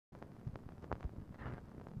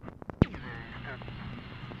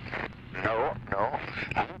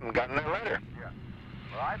I haven't gotten that letter. Yeah.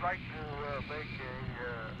 Well, I'd like to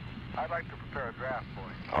I'd like to prepare a draft for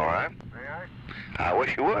you. All right. May I? I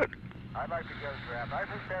wish you would. I'd like to get a draft. I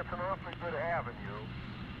think that's an awfully good avenue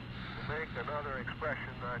to make another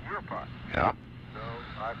expression on your part. Yeah. So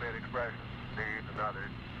I've made expressions, Steve and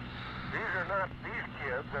others. These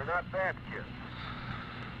kids are not bad kids.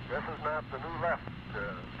 This is not the new left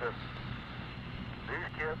system. These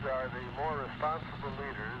kids are the more responsible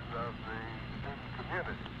leaders of the student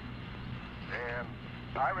community. And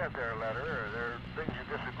I read their letter. There are things you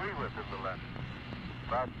disagree with in the letter.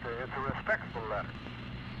 But it's a respectful letter.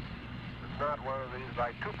 It's not one of these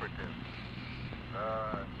vituperative,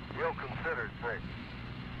 ill-considered things.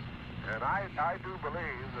 And I do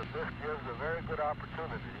believe that this gives a very good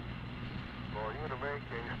opportunity for you to make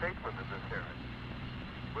a statement in this area,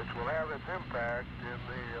 which will have its impact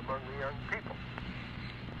among the young people.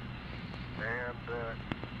 And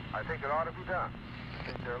I think it ought to be done. I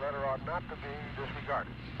think their letter ought not to be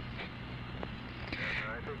disregarded.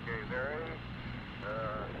 And I think a very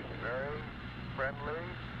friendly,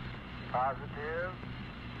 positive,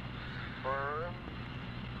 firm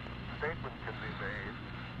statement can be made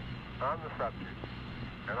on the subject,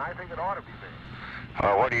 and I think it ought to be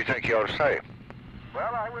made. What do you think you ought to say?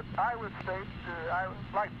 Well, I would state,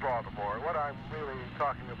 like Baltimore, what I'm really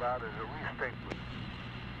talking about is a restatement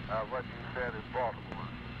of what you said in Baltimore,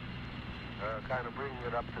 kind of bringing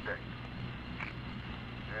it up to date,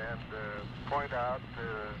 and point out,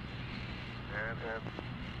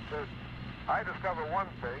 I discover one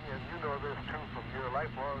thing, and you know this too from your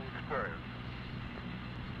lifelong experience,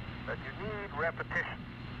 that you need repetition.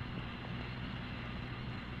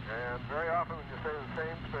 And very often when you say the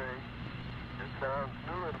same thing, it sounds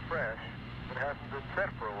new and fresh. It hasn't been said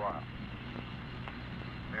for a while.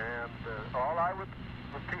 And all I would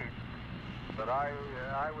repeat, but I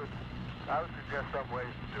would suggest some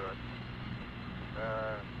ways to do it.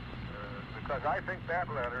 Because I think that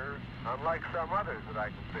letter, unlike some others that I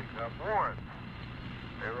can think of, warrants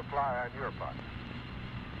a reply on your part.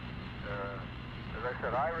 As I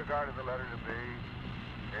said, I regarded the letter to be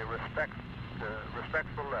a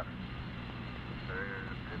respectful letter.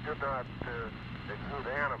 It did not exude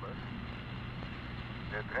animus.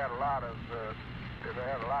 It had a lot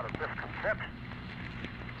of misconceptions.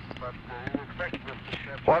 But you expect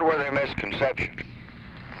misconceptions. What were their misconceptions?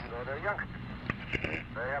 You know, they're youngsters.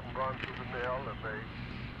 They haven't gone through the mill, and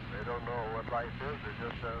they don't know what life is. They're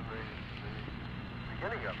just on the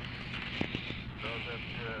beginning of it. So that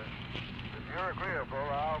if you're agreeable,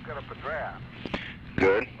 I'll get up a draft.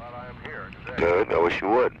 Good. While I'm here today. Good. I wish you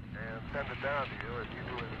would. And send it down to you, and you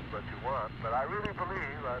do what you want. But I really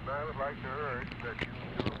believe, and I would like to urge that you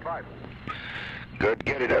apply to it. Good.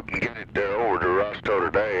 Get it up and get it over to Rostow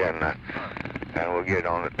today, and we'll get it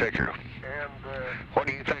on the ticker. And what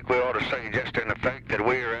do you think we ought to say, just in the fact that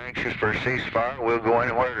we are anxious for a ceasefire? We'll go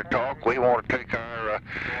anywhere to talk. We want to take our...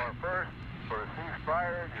 You are first for a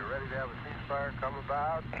ceasefire. You're ready to have a ceasefire come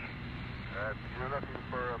about. You're looking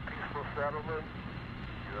for a peaceful settlement.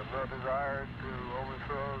 You have no desire to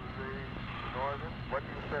overthrow the Northern. What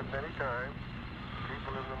you've said many times,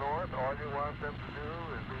 people in the North, all you want them to do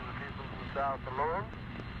is leave the people in the South alone.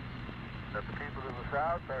 That the people in the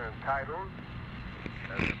South are entitled,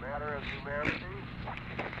 as a matter of humanity,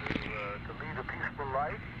 to lead a peaceful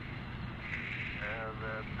life, and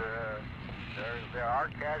that there are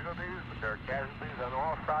casualties, but there are casualties on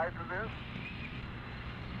all sides of this,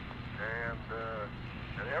 and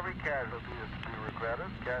every casualty is to be regretted,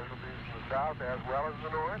 casualties in the South as well as the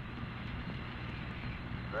North,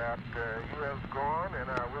 that you have gone and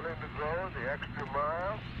are willing to go the extra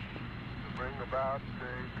mile to bring about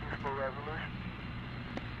a peaceful resolution.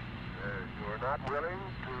 You are not willing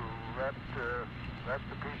to let the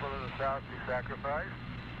people in the South be sacrificed.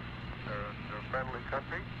 They're a friendly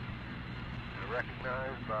country. They're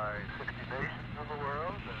recognized by 60 nations in the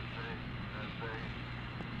world as a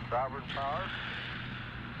sovereign power.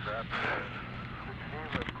 That the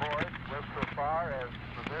Geneva Accords went so far as to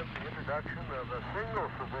prevent the introduction of a single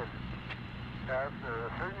civilian, as a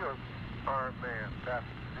single armed man past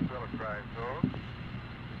the demilitarized zone.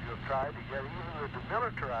 You have tried to get even the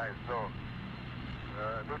demilitarized zone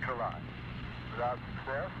neutralized without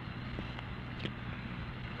success.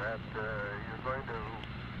 That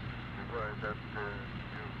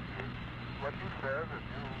what you said, that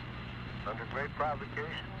you, under great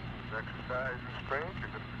provocation, exercise restraint. You're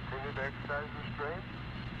going to continue to exercise restraint.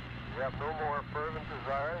 You have no more fervent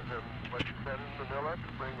desire than what you said in Manila to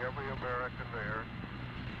bring every American there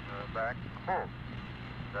back home.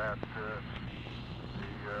 That the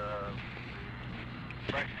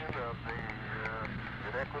question of the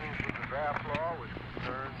inequities of the draft law which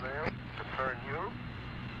concerns them, concern you,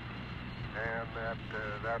 and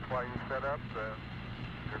that's why you set up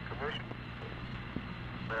your commission.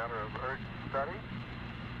 Matter of urgent study,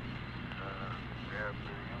 and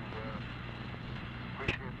you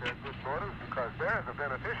appreciate their good motives because they're the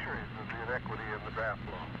beneficiaries of the inequity in the draft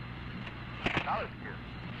law. College kids.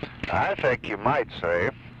 I think you might say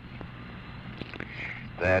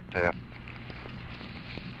that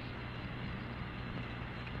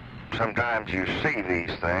sometimes you see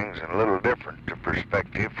these things in a little different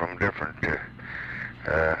perspective from different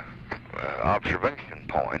observation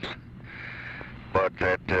points, but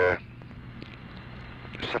that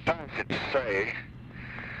suffice it to say,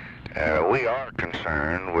 we are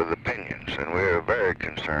concerned with opinions, and we are very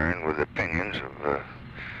concerned with opinions of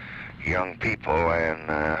young people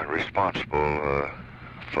and responsible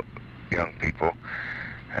young people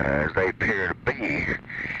as they appear to be,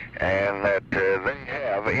 and that they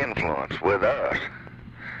have influence with us.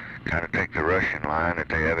 Kind of take the Russian line that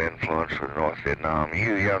they have influence with North Vietnam.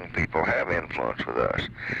 You young people have influence with us.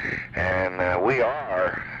 And we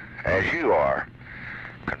are, as you are,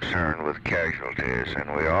 concerned with casualties,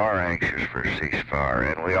 and we are anxious for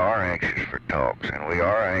ceasefire, and we are anxious for talks, and we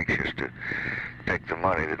are anxious to take the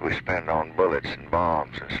money that we spend on bullets and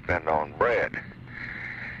bombs and spend on bread.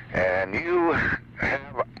 And you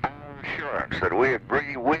have our assurance that we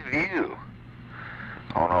agree with you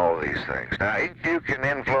on all these things. Now, if you can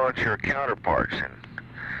influence your counterparts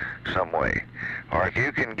in some way, or if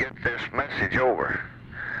you can get this message over,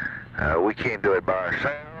 we can't do it by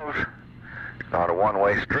ourselves. It's not a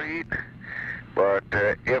one-way street. But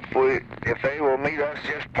if they will meet us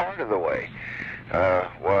just part of the way,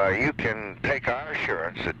 well, you can take our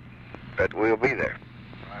assurance that we'll be there.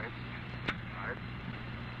 Right.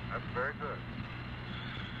 That's very good.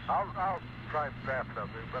 I'll try to draft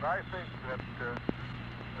something, but I think that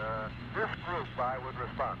this group I would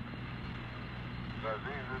respond to, because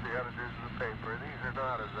these are the editors of the paper. These are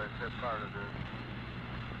not, as I said, part of the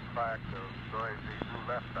fact of noisy new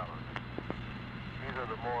left fellows. These are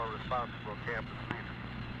the more responsible campus leaders.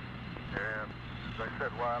 And as I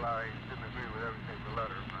said, while I didn't agree with everything in the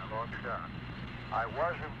letter by a long shot, I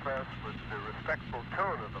was impressed with the respectful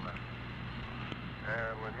tone of the letter.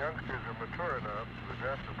 And when youngsters are mature enough to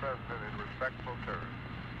address the president in respectful terms,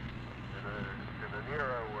 in an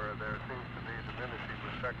era where there seems to be diminishing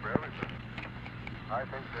respect for everything, I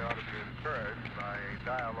think they ought to be encouraged by a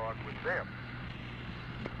dialogue with them.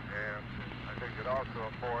 And I think it also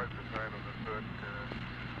affords a kind of a good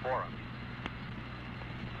forum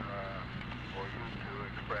for you to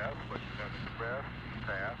express what you have expressed in the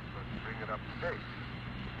past, but bring it up to date.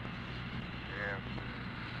 And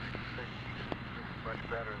I think this is much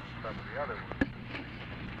better than some of the other ones.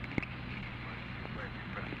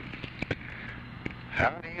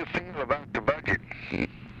 How do you feel about the budget?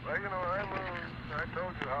 Well, you know, I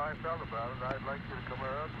told you how I felt about it. I'd like you to come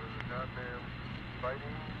out with a goddamn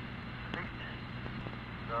fighting speech,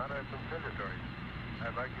 not a conciliatory.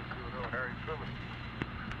 I'd like you to do a little Harry Truman.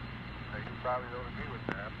 You probably don't agree with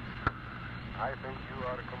that. I think you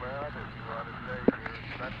ought to come out and you ought to say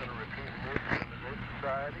you're not going to repeat an issue in the great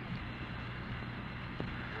society.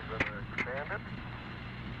 You're going to expand it.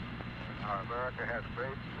 Our America has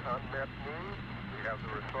great unmet needs. We have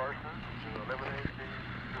the resources to eliminate these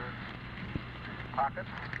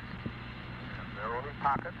pockets. And they're only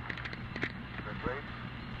pockets. The great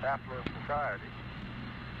affluent society.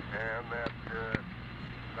 And that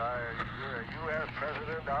you as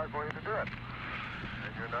president are going to do it.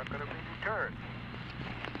 And you're not going to be deterred.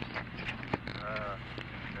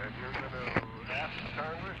 And you're going to ask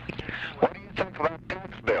Congress to give you What do you think about the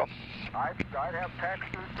tax bill? I'd have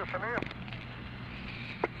taxes to finance.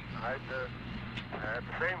 At the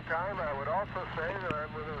same time, I would also say that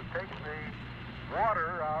I'm going to take the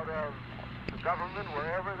water out of the government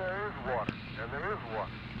wherever there is water. And there is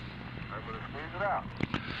water. I'm going to squeeze it out.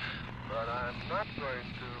 But I'm not going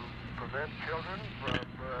to prevent children from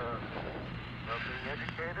being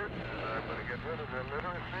educated. I'm going to get rid of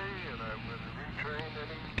illiteracy, and I'm going to retrain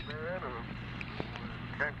any man who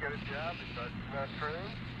can't get a job because he's not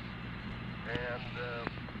trained. And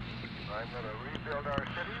I'm going to rebuild our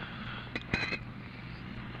cities.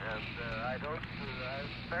 And I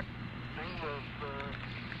expect the theme of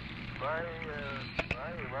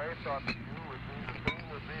my thought to you would be the theme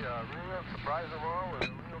would be a real surprise them all with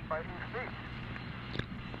a real fighting speech.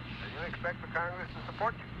 And you expect the Congress to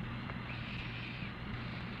support you.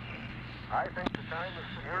 I think the time is.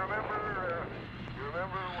 You remember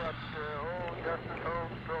what old Justice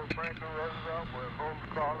Holmes told Franklin Roosevelt when Holmes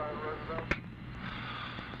called on Roosevelt?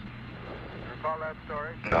 You recall that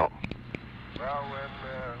story? No. Well, when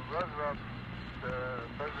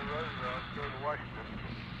President Roosevelt came to Washington,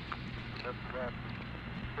 that's that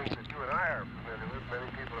thing that you and I are familiar with, many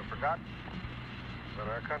people have forgotten, but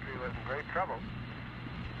our country was in great trouble.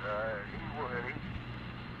 He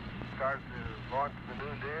started to launch the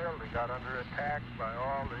New Deal. He got under attack by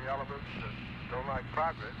all the elements that don't like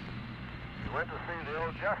progress. He went to see the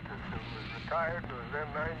old justice who was retired and was then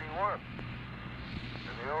 91.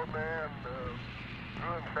 And the old man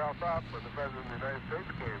drew himself up when the President of the United States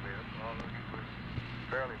came in, although he was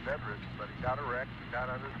fairly bedridden, but he got erect, he got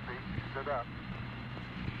on his feet, he stood up.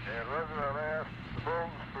 And Roosevelt asked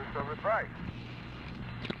Holmes for some advice.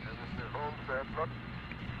 And Mr. Holmes said, look,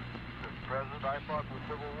 Mr. President, I fought in the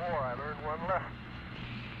Civil War. I learned one lesson.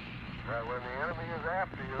 That when the enemy is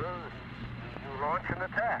after you, you launch an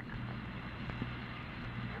attack.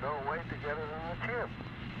 You don't wait to get it in the chin.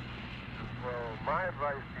 Well, my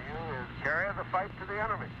advice to you is carry the fight to the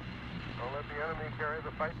enemy. Don't let the enemy carry the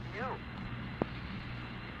fight to you.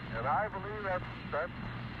 And I believe that's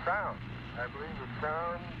sound. I believe it's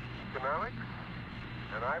sound economics,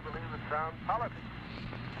 and I believe it's sound politics.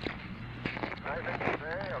 I think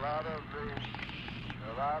today a lot of the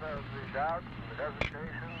doubts and the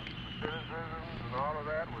hesitations, the cynicisms, and all of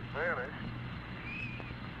that would vanish.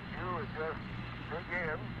 You would just dig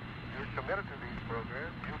in. You're committed to these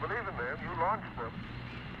programs. You believe in them. You launch them.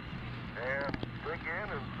 And dig in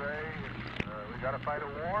and say, we got to fight a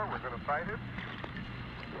war. We're going to fight it.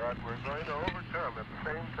 But we're going to overcome at the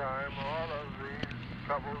same time all of these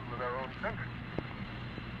troubles with our own country.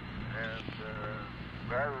 And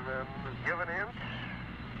rather than give an inch,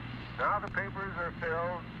 now the papers are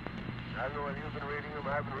filled. I don't know whether you've been reading them.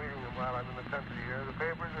 I've been reading them while I'm in the country here. The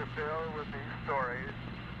papers are filled with these stories.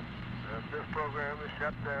 This program is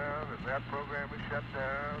shut down, and that program is shut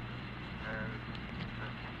down, and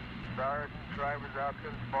Sergeant Shriver's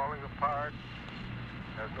outfit is falling apart,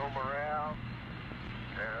 has no morale,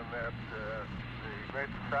 and that the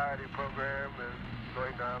Great Society program is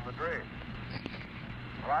going down the drain.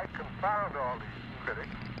 Well, I confound all these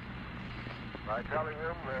critics by telling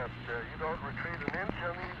them that you don't retreat an inch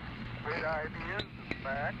on these great ideas. In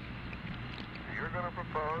fact, you're going to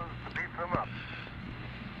propose to beat them up.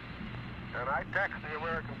 And I tax the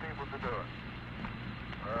American people to do it.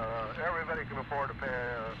 Everybody can afford to pay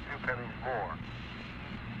a few pennies more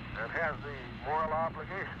and has the moral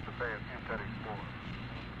obligation to pay a few pennies more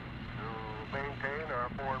to maintain our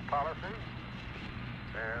foreign policy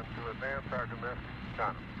and to advance our domestic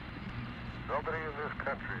economy. Nobody in this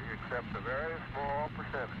country, except a very small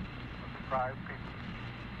percentage of deprived people,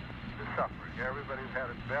 is suffering. Everybody's had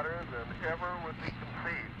it better than ever would be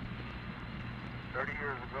conceived 30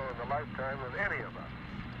 years ago in the lifetime of any of us.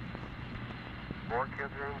 More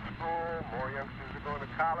kids are in school, more youngsters are going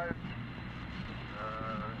to college,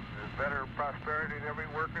 there's better prosperity in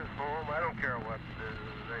every worker's home. I don't care what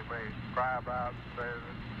they may cry about and say that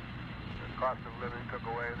the cost of living took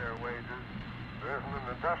away their wages. There isn't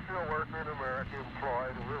an industrial worker in America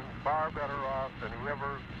employed who isn't far better off than he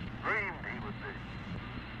ever dreamed he would be.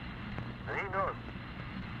 And he knows it,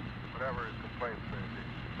 whatever his complaints may be.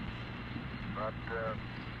 But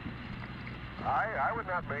I would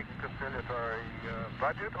not make a conciliatory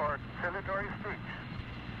budget or a conciliatory speech.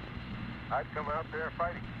 I'd come out there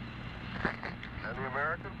fighting. And the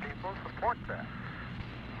American people support that,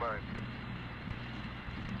 in my view.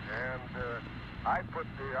 And I'd put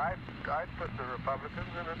the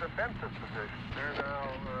Republicans in a defensive position.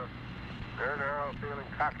 They're now feeling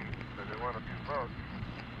cocky because they won a few votes.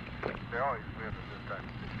 They always win in this type of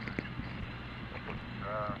situation.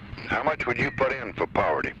 How much would you put in for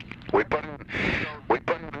poverty? We put in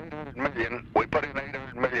 800 million. We put in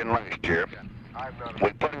 800 million last year.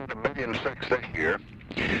 We put in $1.6 billion this year.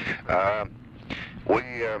 What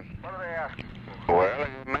are they asking for? Well,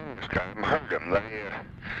 they asked. I heard them.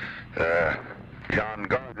 John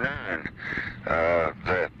Gardner and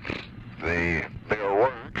the Bill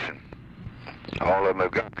Works, and all of them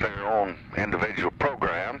have got their own individual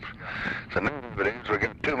programs. The news of it is we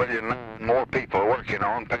got 2 million more people working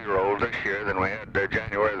on payrolls this year than we had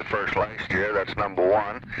January the 1st last year. That's number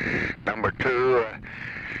one. Number two,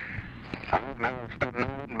 I've now spent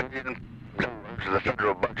 $9 billion of the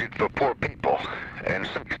federal budget for poor people in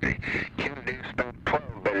 60. Kennedy spent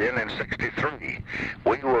 $12 billion in 63.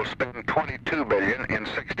 We will spend $22 billion in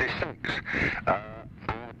 66. I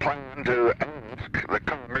plan to ask the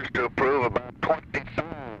Congress to approve about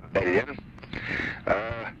 $25 billion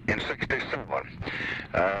in 67.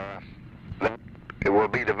 That it will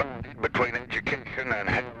be divided between education and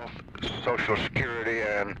health, Social Security,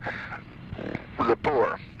 and the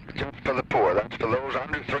poor. Just for the poor. That's for those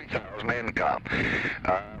under 3 $3,000 income.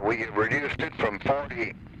 We have reduced it from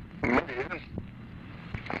 40 million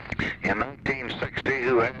in 1960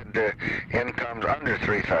 who had incomes under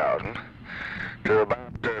 3,000 to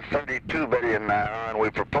about 32 billion now, and we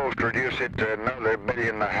propose to reduce it to another $1.5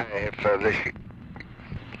 billion this year.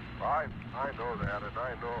 I know that, and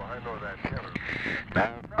I know that generally.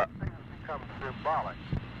 Now, some things become symbolic.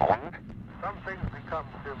 What? Some things become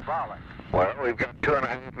symbolic. Well, we've got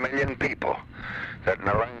 2.5 million people that in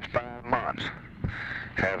the last 5 months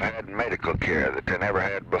have had medical care that they never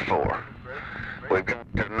had before. We've got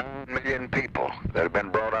 9 million people that have been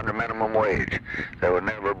brought under minimum wage that were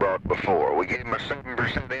never brought before. We gave them a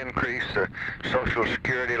 7% increase to Social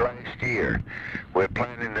Security last year. We're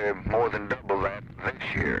planning to more than double that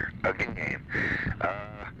this year again.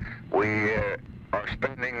 We are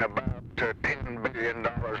spending about $10 billion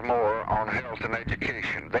more on health and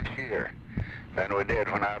education this year than we did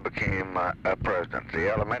when I became president.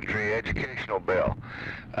 The elementary educational bill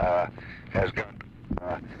has got